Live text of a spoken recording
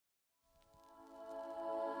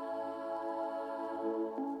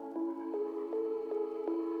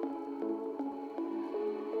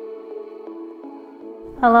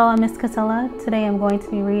Hello, I'm ms.casila. Today I'm going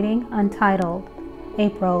to be reading Untitled,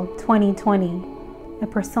 April 2020, a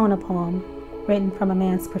persona poem written from a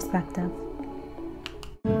man's perspective.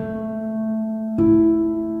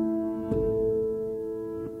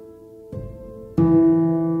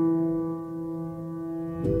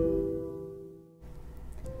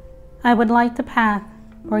 I would light the path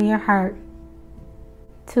for your heart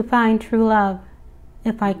to find true love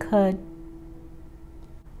if I could.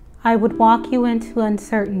 I would walk you into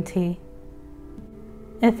uncertainty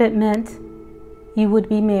if it meant you would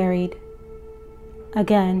be married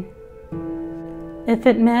again. If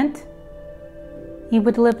it meant you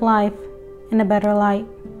would live life in a better light,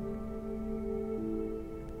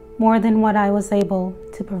 more than what I was able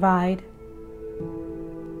to provide,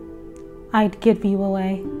 I'd give you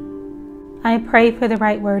away. I pray for the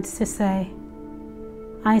right words to say.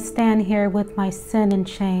 I stand here with my sin and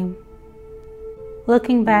shame.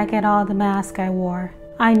 Looking back at all the masks I wore,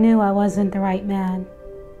 I knew I wasn't the right man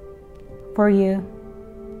for you.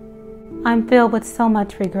 I'm filled with so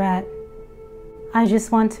much regret. I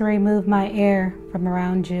just want to remove my air from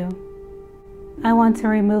around you. I want to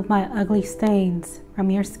remove my ugly stains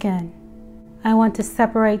from your skin. I want to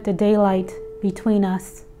separate the daylight between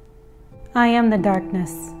us. I am the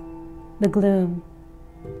darkness, the gloom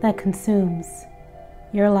that consumes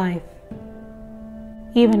your life.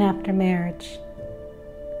 Even after marriage,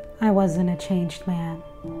 I wasn't a changed man.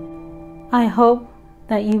 I hope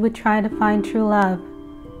that you would try to find true love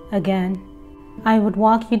again. I would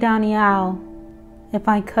walk you down the aisle, if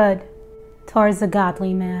I could, towards a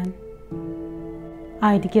godly man.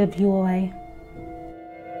 I'd give you away.